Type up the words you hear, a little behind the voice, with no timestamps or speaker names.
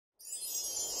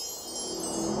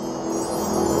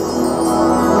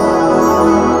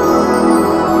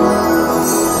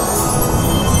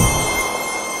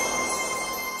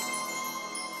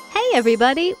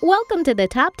everybody, welcome to the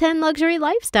Top 10 Luxury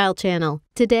Lifestyle channel.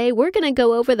 Today we're going to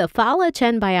go over the Fala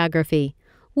Chen biography.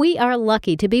 We are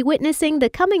lucky to be witnessing the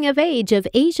coming of age of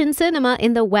Asian cinema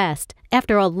in the West.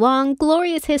 After a long,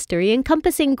 glorious history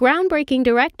encompassing groundbreaking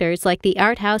directors like the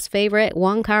art house favorite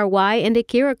Wong Kar-wai and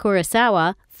Akira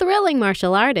Kurosawa, thrilling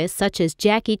martial artists such as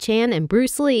Jackie Chan and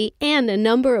Bruce Lee, and a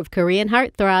number of Korean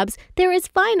heartthrobs, there is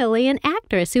finally an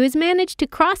actress who has managed to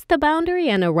cross the boundary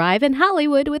and arrive in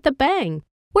Hollywood with a bang.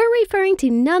 We're referring to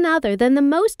none other than the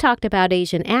most talked about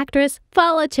Asian actress,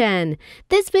 Fala Chen.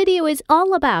 This video is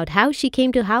all about how she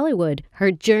came to Hollywood,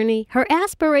 her journey, her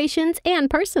aspirations, and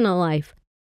personal life.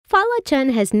 Fala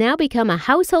Chen has now become a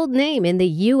household name in the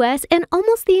U.S. and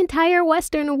almost the entire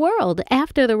Western world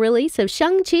after the release of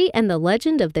Shang Chi and the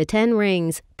Legend of the Ten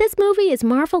Rings. This movie is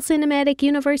Marvel Cinematic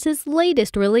Universe's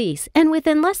latest release, and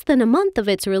within less than a month of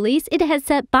its release, it has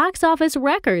set box office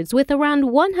records with around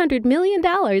 $100 million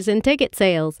in ticket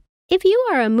sales. If you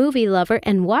are a movie lover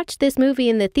and watched this movie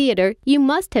in the theater, you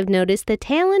must have noticed the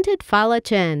talented Fala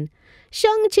Chen.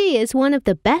 Shang Chi is one of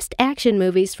the best action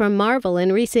movies from Marvel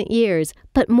in recent years,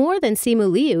 but more than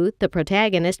Simu Liu, the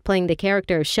protagonist playing the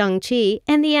character of Shang Chi,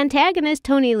 and the antagonist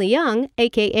Tony Leung,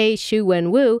 aka Xu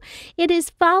Wenwu, it is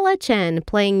Fala Chen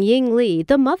playing Ying Li,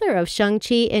 the mother of Shang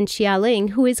Chi and Xia Ling,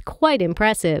 who is quite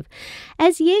impressive.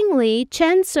 As Ying Li,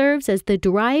 Chen serves as the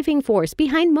driving force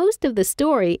behind most of the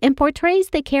story and portrays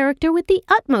the character with the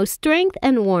utmost strength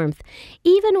and warmth.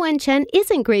 Even when Chen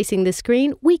isn't gracing the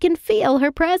screen, we can feel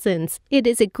her presence. It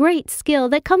is a great skill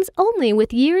that comes only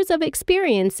with years of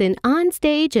experience in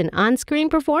on-stage and on-screen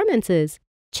performances.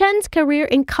 Chen's career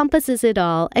encompasses it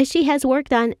all, as she has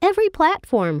worked on every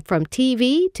platform, from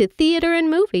TV to theater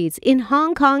and movies, in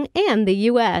Hong Kong and the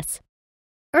U.S.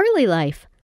 Early life.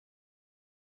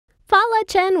 Fala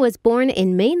Chen was born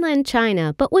in mainland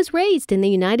China but was raised in the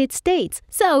United States,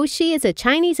 so she is a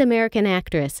Chinese-American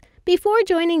actress. Before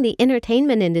joining the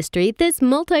entertainment industry, this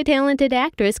multi-talented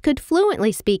actress could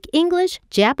fluently speak English,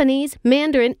 Japanese,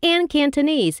 Mandarin, and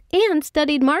Cantonese, and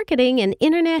studied marketing and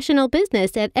international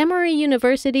business at Emory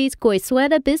University's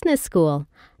Goizueta Business School.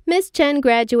 Miss Chen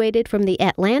graduated from the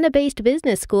Atlanta-based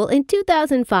business school in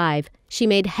 2005. She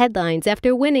made headlines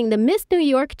after winning the Miss New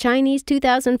York Chinese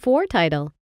 2004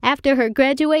 title. After her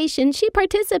graduation, she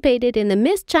participated in the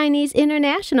Miss Chinese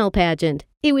International pageant.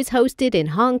 It was hosted in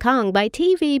Hong Kong by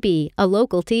TVB, a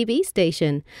local TV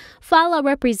station. Fala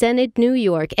represented New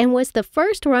York and was the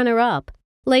first runner-up.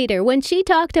 Later, when she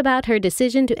talked about her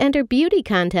decision to enter beauty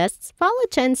contests, Fala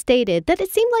Chen stated that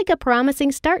it seemed like a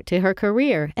promising start to her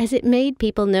career, as it made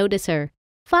people notice her.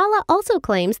 Fala also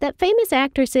claims that famous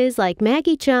actresses like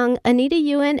Maggie Cheung, Anita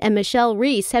Yuen, and Michelle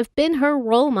Reese have been her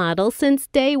role models since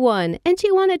day one, and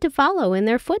she wanted to follow in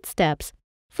their footsteps.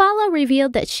 Fala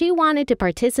revealed that she wanted to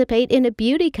participate in a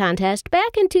beauty contest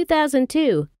back in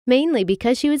 2002, mainly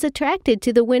because she was attracted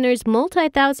to the winner's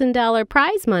multi-thousand-dollar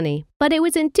prize money, but it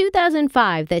was in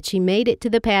 2005 that she made it to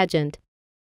the pageant.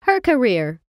 Her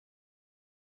career.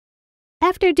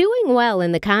 After doing well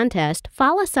in the contest,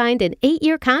 Fala signed an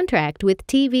 8-year contract with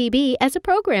TVB as a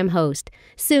program host.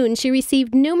 Soon, she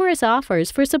received numerous offers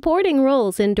for supporting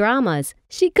roles in dramas.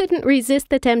 She couldn't resist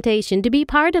the temptation to be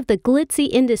part of the glitzy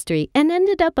industry and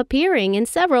ended up appearing in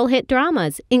several hit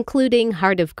dramas, including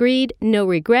Heart of Greed, No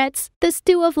Regrets, The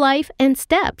Stew of Life, and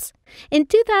Steps. In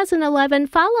 2011,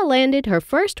 Fala landed her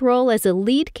first role as a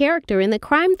lead character in the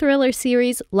crime thriller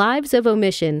series Lives of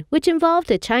Omission, which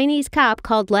involved a Chinese cop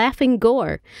called Laughing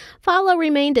Gore. Fala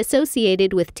remained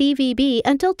associated with TVB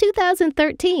until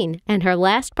 2013, and her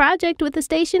last project with the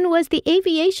station was the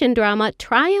aviation drama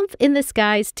Triumph in the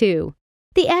Skies 2.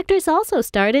 The actress also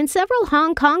starred in several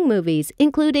Hong Kong movies,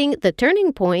 including The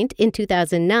Turning Point in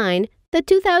 2009, the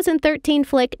 2013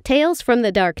 flick Tales from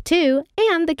the Dark 2,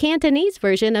 and the Cantonese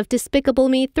version of Despicable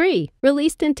Me 3,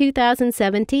 released in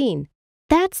 2017.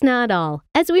 That's not all.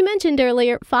 As we mentioned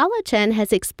earlier, Fala Chen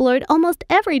has explored almost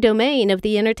every domain of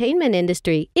the entertainment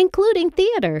industry, including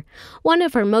theater. One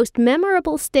of her most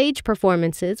memorable stage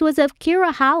performances was of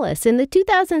Kira Hollis in the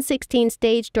 2016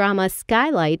 stage drama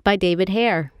Skylight by David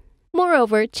Hare.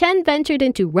 Moreover, Chen ventured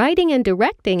into writing and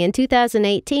directing in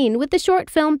 2018 with the short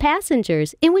film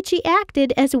Passengers, in which she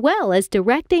acted as well as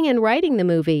directing and writing the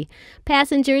movie.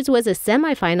 Passengers was a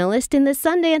semifinalist in the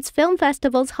Sundance Film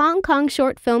Festival's Hong Kong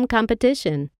short film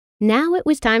competition. Now it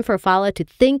was time for Fala to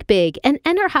think big and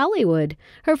enter Hollywood.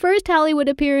 Her first Hollywood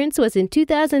appearance was in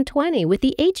 2020 with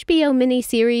the HBO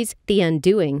miniseries The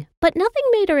Undoing. But nothing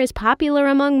made her as popular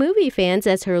among movie fans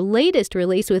as her latest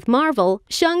release with Marvel,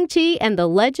 Shang Chi and the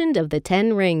Legend of the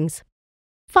Ten Rings.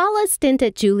 Fala's stint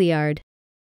at Juilliard.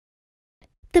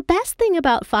 The best thing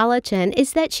about Fala Chen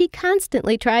is that she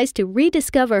constantly tries to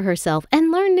rediscover herself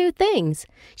and learn new things.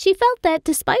 She felt that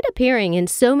despite appearing in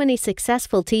so many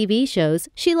successful TV shows,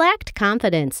 she lacked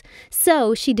confidence.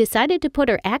 So she decided to put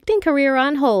her acting career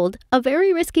on hold, a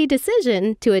very risky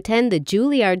decision, to attend the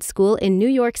Juilliard School in New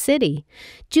York City.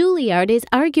 Juilliard is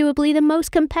arguably the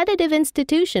most competitive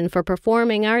institution for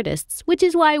performing artists, which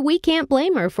is why we can't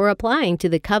blame her for applying to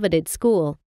the coveted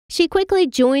school. She quickly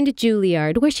joined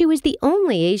Juilliard, where she was the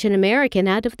only Asian American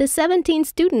out of the 17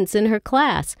 students in her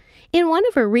class. In one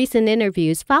of her recent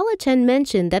interviews, Fala Chen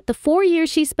mentioned that the 4 years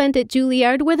she spent at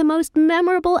Juilliard were the most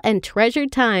memorable and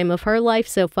treasured time of her life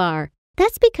so far.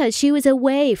 That's because she was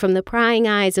away from the prying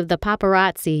eyes of the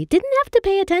paparazzi, didn't have to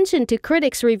pay attention to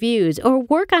critics' reviews or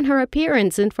work on her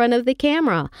appearance in front of the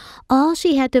camera. All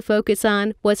she had to focus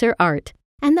on was her art.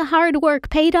 And the hard work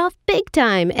paid off big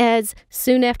time as,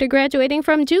 soon after graduating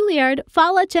from Juilliard,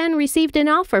 Fala Chen received an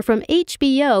offer from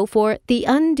HBO for The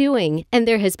Undoing, and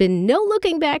there has been no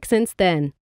looking back since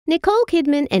then. Nicole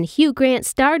Kidman and Hugh Grant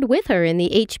starred with her in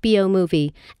the HBO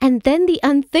movie, and then the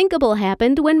unthinkable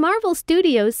happened when Marvel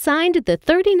Studios signed the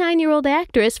 39-year-old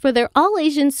actress for their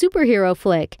all-Asian superhero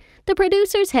flick. The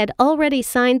producers had already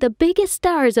signed the biggest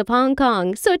stars of Hong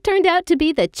Kong, so it turned out to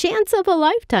be the chance of a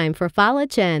lifetime for Fala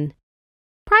Chen.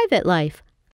 Private life.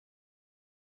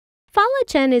 Fala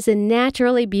Chen is a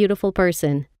naturally beautiful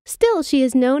person. Still, she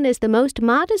is known as the most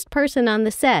modest person on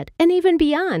the set, and even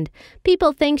beyond.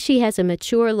 People think she has a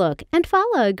mature look, and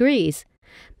Fala agrees.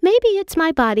 Maybe it's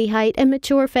my body height and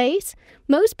mature face.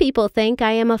 Most people think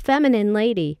I am a feminine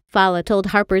lady, Fala told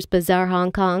Harper's Bazaar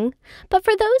Hong Kong. But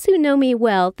for those who know me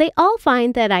well, they all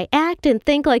find that I act and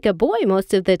think like a boy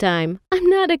most of the time. I'm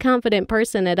not a confident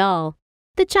person at all.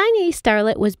 The Chinese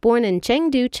starlet was born in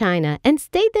Chengdu, China, and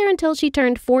stayed there until she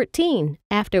turned 14,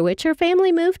 after which her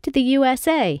family moved to the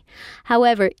USA.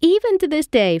 However, even to this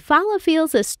day, Fala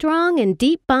feels a strong and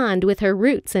deep bond with her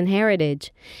roots and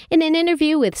heritage. In an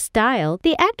interview with Style,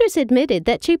 the actress admitted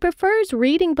that she prefers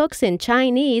reading books in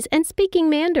Chinese and speaking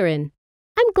Mandarin.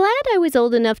 I'm glad I was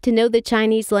old enough to know the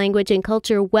Chinese language and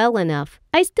culture well enough.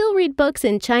 I still read books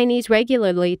in Chinese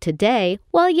regularly today,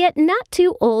 while yet not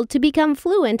too old to become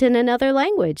fluent in another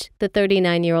language, the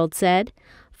 39-year-old said.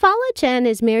 Fala Chen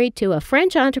is married to a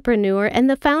French entrepreneur and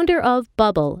the founder of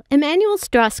Bubble, Emmanuel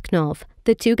Strauss-Knopf.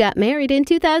 The two got married in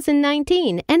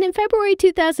 2019, and in February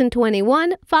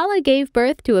 2021, Fala gave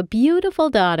birth to a beautiful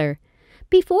daughter.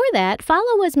 Before that,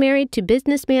 Fala was married to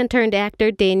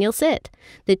businessman-turned-actor Daniel Sit.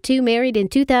 The two married in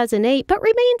 2008 but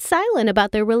remained silent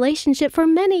about their relationship for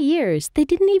many years. They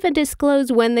didn't even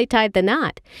disclose when they tied the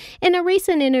knot. In a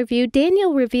recent interview,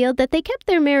 Daniel revealed that they kept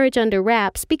their marriage under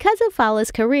wraps because of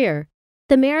Fala's career.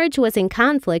 The marriage was in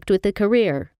conflict with the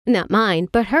career. Not mine,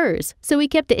 but hers, so we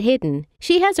kept it hidden.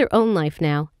 She has her own life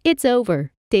now. It's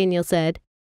over, Daniel said.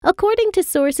 According to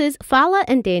sources, Fala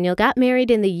and Daniel got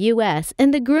married in the U.S.,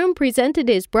 and the groom presented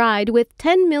his bride with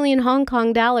 10 million Hong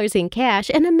Kong dollars in cash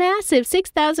and a massive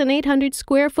 6,800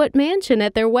 square foot mansion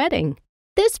at their wedding.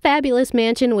 This fabulous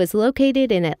mansion was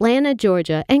located in Atlanta,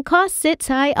 Georgia, and cost Sit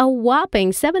Tsai a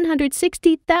whopping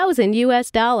 $760,000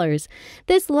 US.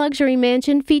 This luxury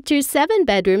mansion features 7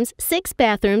 bedrooms, 6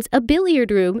 bathrooms, a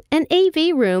billiard room, an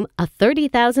AV room, a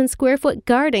 30,000 square foot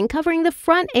garden covering the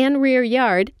front and rear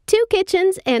yard, 2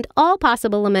 kitchens, and all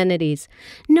possible amenities.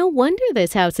 No wonder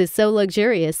this house is so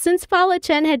luxurious, since Fala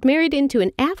Chen had married into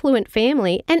an affluent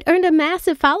family and earned a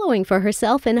massive following for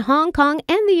herself in Hong Kong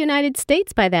and the United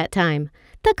States by that time.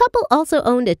 The couple also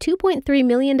owned a $2.3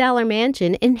 million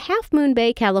mansion in Half Moon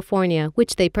Bay, California,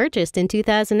 which they purchased in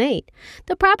 2008.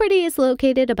 The property is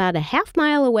located about a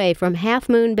half-mile away from Half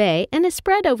Moon Bay and is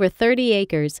spread over 30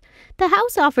 acres. The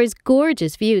house offers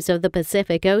gorgeous views of the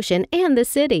Pacific Ocean and the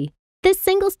city. This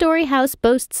single-story house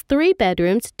boasts 3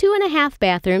 bedrooms, 2.5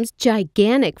 bathrooms,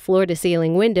 gigantic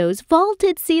floor-to-ceiling windows,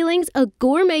 vaulted ceilings, a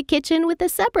gourmet kitchen with a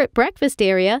separate breakfast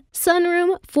area,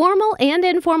 sunroom, formal and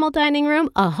informal dining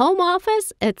room, a home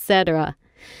office, etc.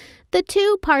 The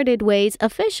two parted ways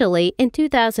officially in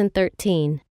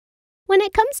 2013. When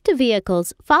it comes to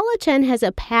vehicles, Fala Chen has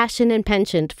a passion and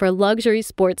penchant for luxury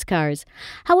sports cars.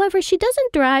 However, she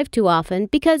doesn't drive too often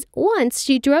because once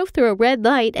she drove through a red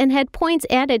light and had points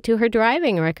added to her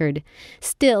driving record.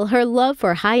 Still, her love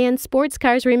for high-end sports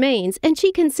cars remains, and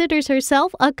she considers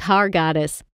herself a car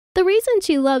goddess. The reason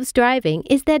she loves driving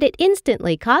is that it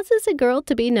instantly causes a girl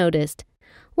to be noticed.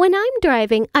 When I'm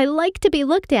driving, I like to be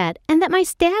looked at, and that my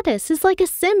status is like a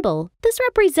symbol. This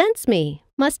represents me.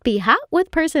 Must be hot with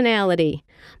personality.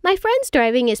 My friend's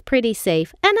driving is pretty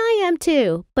safe, and I am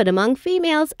too. But among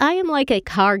females, I am like a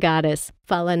car goddess,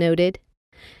 Fala noted.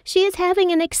 She is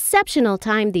having an exceptional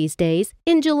time these days.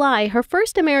 In July, her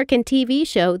first American TV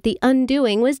show, The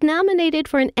Undoing, was nominated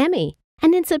for an Emmy.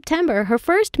 And in September, her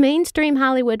first mainstream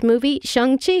Hollywood movie,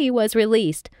 Shang Chi, was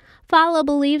released. Fala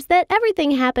believes that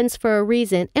everything happens for a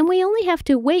reason, and we only have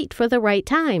to wait for the right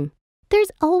time.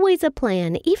 There's always a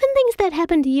plan. Even things that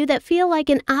happen to you that feel like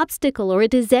an obstacle or a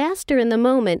disaster in the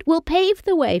moment will pave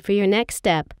the way for your next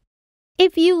step.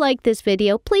 If you like this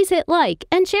video, please hit like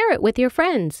and share it with your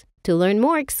friends. To learn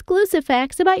more exclusive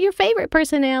facts about your favorite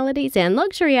personalities and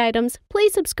luxury items,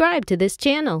 please subscribe to this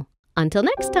channel. Until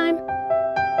next time.